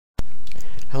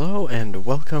Hello and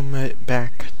welcome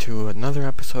back to another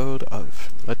episode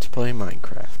of Let's Play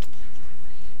Minecraft.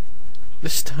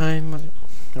 This time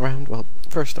around, well,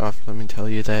 first off, let me tell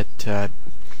you that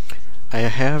I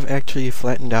have actually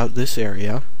flattened out this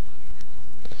area,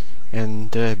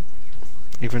 and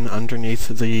even underneath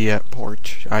the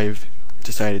porch, I've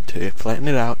decided to flatten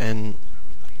it out and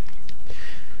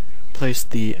place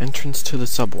the entrance to the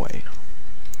subway.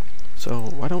 So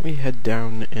why don't we head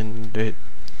down and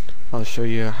I'll show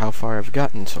you how far I've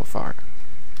gotten so far.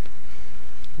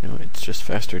 You know, it's just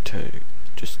faster to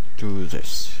just do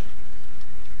this,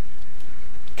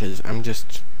 because I'm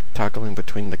just toggling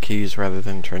between the keys rather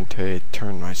than trying to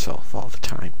turn myself all the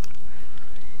time.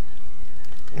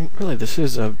 And really, this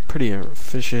is a pretty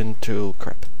efficient tool.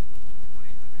 Crap.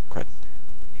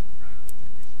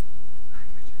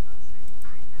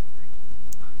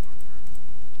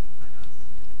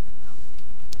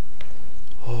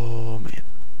 Oh man.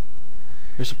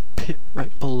 There's a pit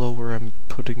right below where I'm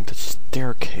putting the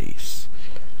staircase.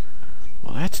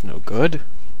 Well, that's no good.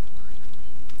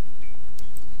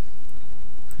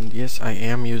 And yes, I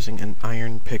am using an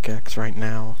iron pickaxe right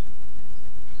now,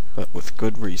 but with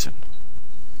good reason.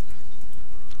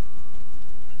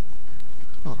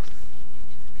 Oh.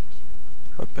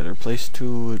 What better place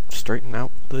to straighten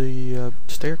out the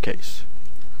staircase?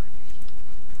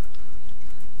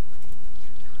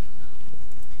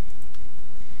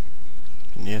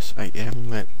 And yes, I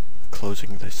am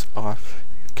closing this off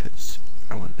because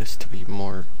I want this to be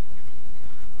more,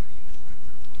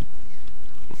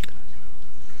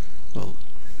 well,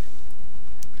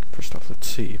 first off, let's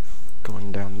see if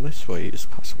going down this way is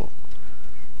possible.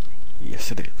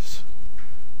 Yes, it is.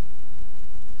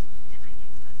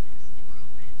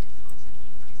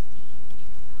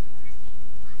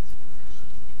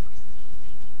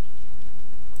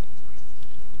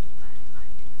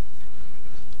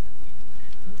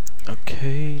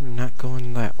 Okay, not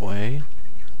going that way.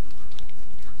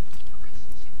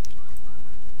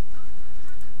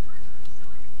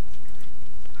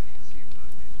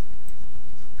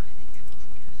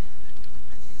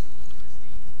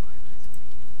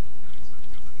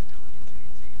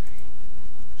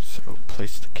 So,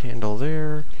 place the candle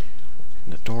there,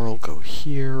 and the door will go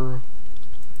here.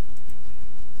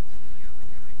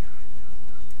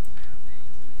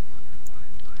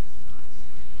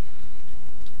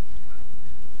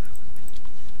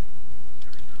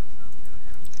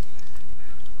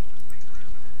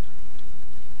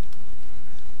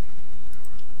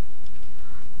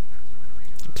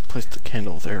 Place the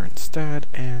candle there instead,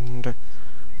 and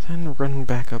then run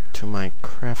back up to my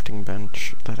crafting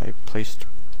bench that I placed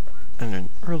in an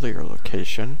earlier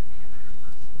location.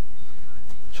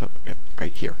 So, yeah,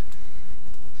 right here.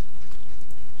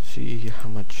 See how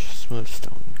much smooth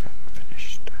stone got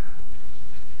finished.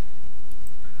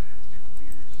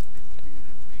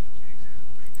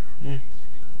 Yeah.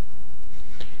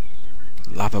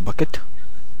 Lava bucket.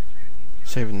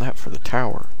 Saving that for the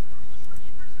tower.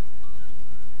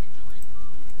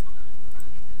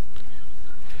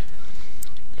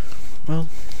 Well,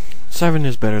 7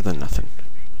 is better than nothing.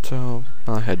 So,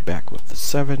 I'll head back with the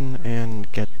 7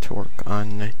 and get to work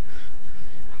on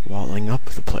walling up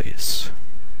the place,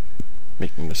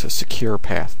 making this a secure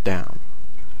path down.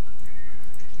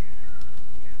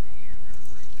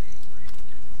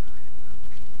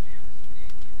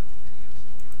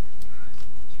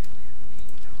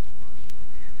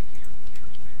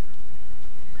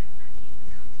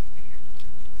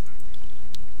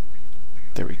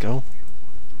 There we go.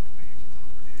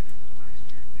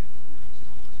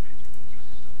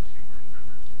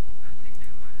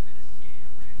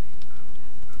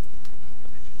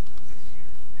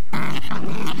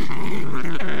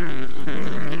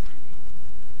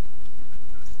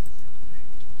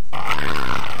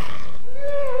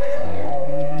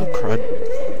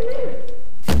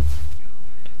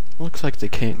 Looks like they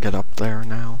can't get up there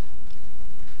now.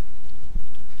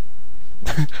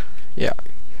 Yeah,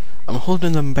 I'm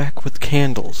holding them back with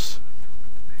candles.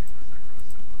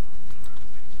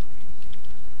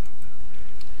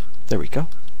 There we go.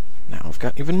 Now I've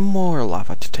got even more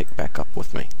lava to take back up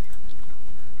with me.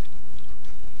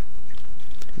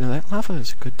 Now that lava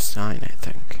is a good sign, I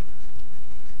think.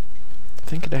 I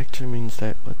think it actually means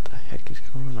that what the heck is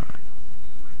going on?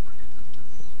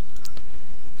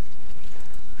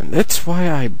 And that's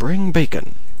why I bring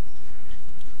bacon.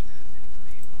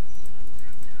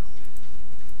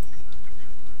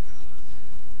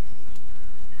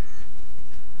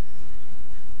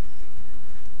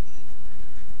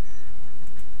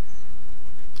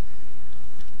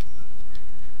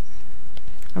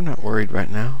 I'm not worried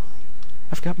right now.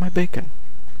 I've got my bacon.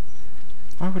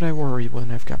 Why would I worry when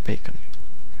I've got bacon?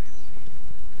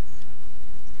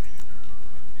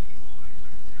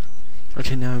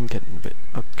 Okay, now I'm getting a bit...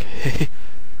 Okay.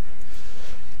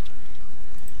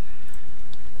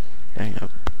 Dang it.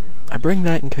 I bring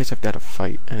that in case I've got to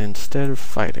fight, and instead of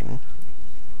fighting...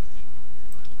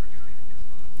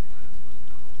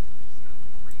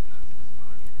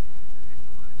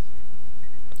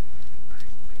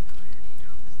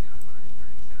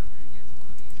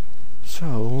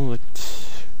 So,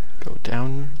 let's go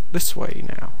down this way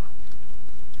now.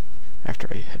 After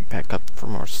I head back up for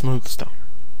more smoothstone.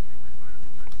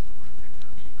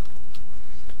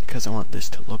 Because I want this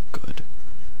to look good.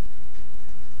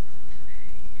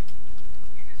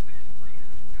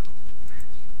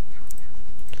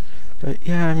 But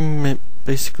yeah, I'm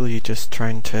basically just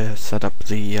trying to set up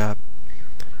the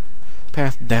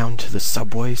path down to the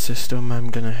subway system I'm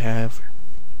gonna have.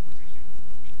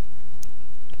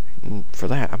 And for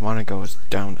that, I want to go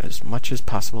down as much as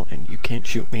possible, and you can't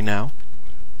shoot me now.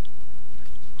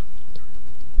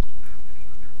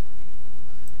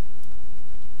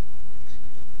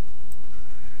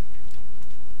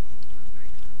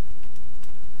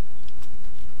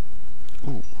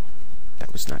 Ooh,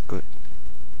 that was not good.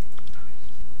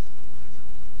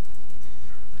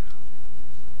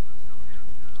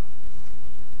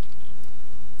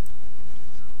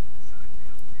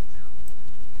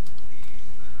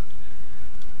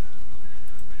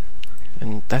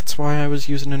 And that's why I was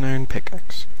using an iron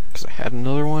pickaxe, because I had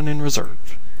another one in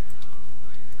reserve.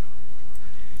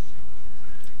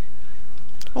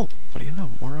 Oh, what do you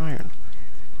know? More iron.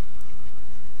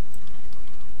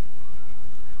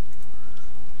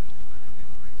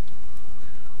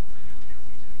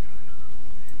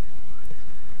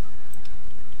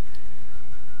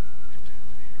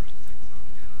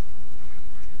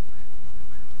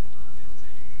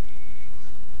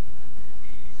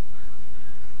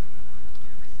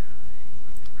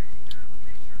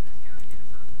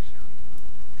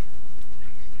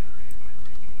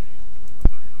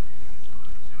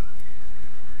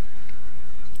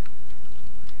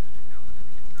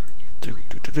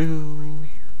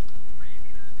 And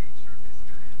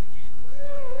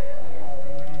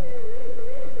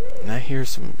I hear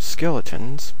some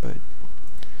skeletons, but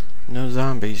no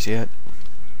zombies yet.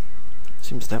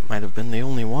 Seems that might have been the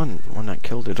only one when I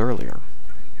killed it earlier.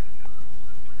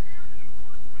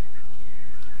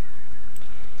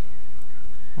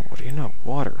 Oh, what do you know?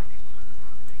 Water.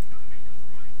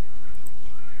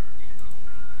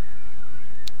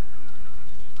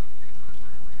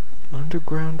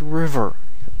 Underground river,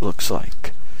 it looks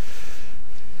like.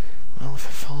 Well, if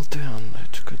I fall down,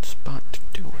 that's a good spot to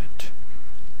do it.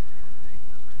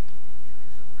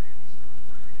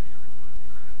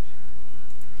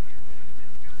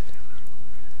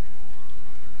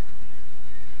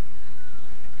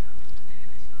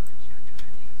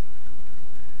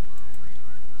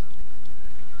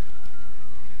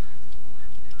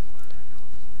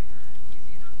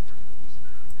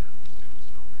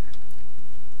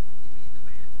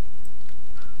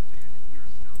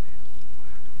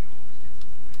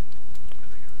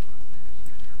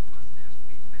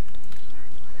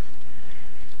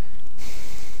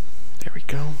 There we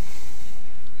go.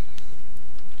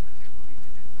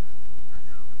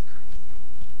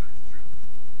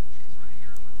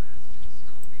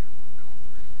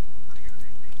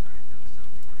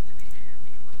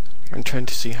 I'm trying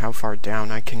to see how far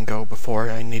down I can go before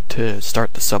I need to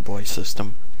start the subway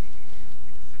system.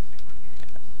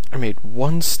 I made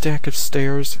one stack of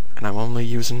stairs, and I'm only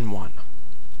using one.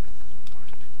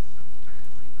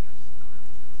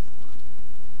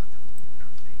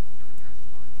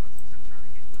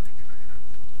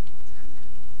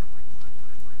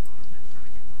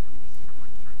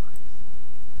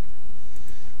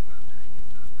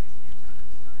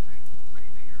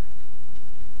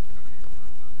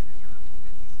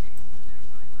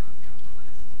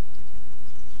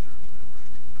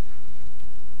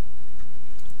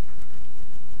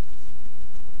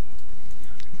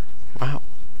 Wow,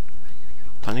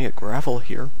 plenty of gravel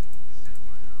here.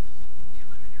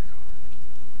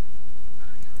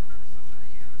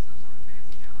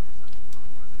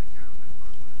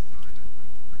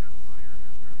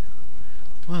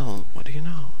 Well, what do you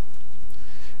know?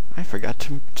 I forgot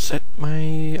to set my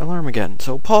alarm again,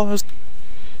 so pause.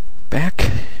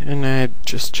 Back, and I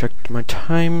just checked my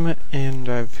time, and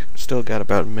I've still got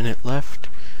about a minute left.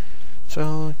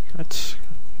 So, let's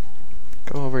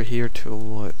go over here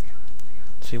to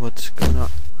see what's going on.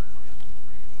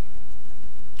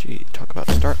 Gee, talk about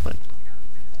startling.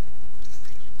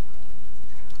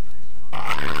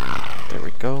 There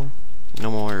we go.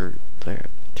 No more that.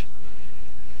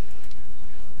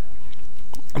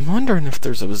 I'm wondering if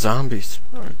there's a zombies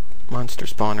or monster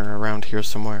spawner around here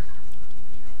somewhere.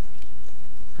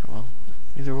 Well,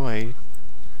 either way.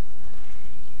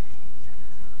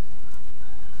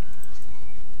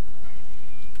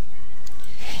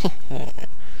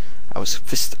 I was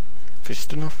fast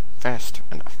enough.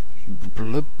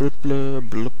 Blah, blah, blah,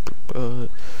 blah, blah.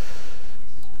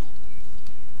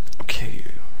 Okay,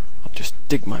 I'll just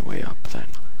dig my way up then.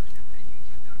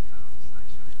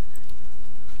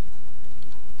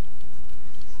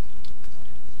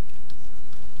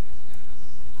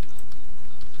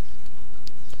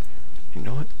 You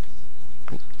know what?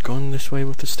 I'm going this way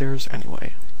with the stairs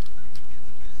anyway.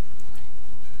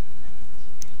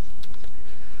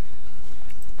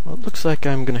 Well, it looks like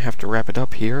I'm gonna have to wrap it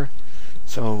up here.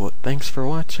 So, thanks for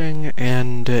watching,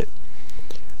 and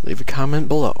leave a comment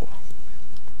below.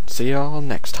 See y'all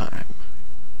next time.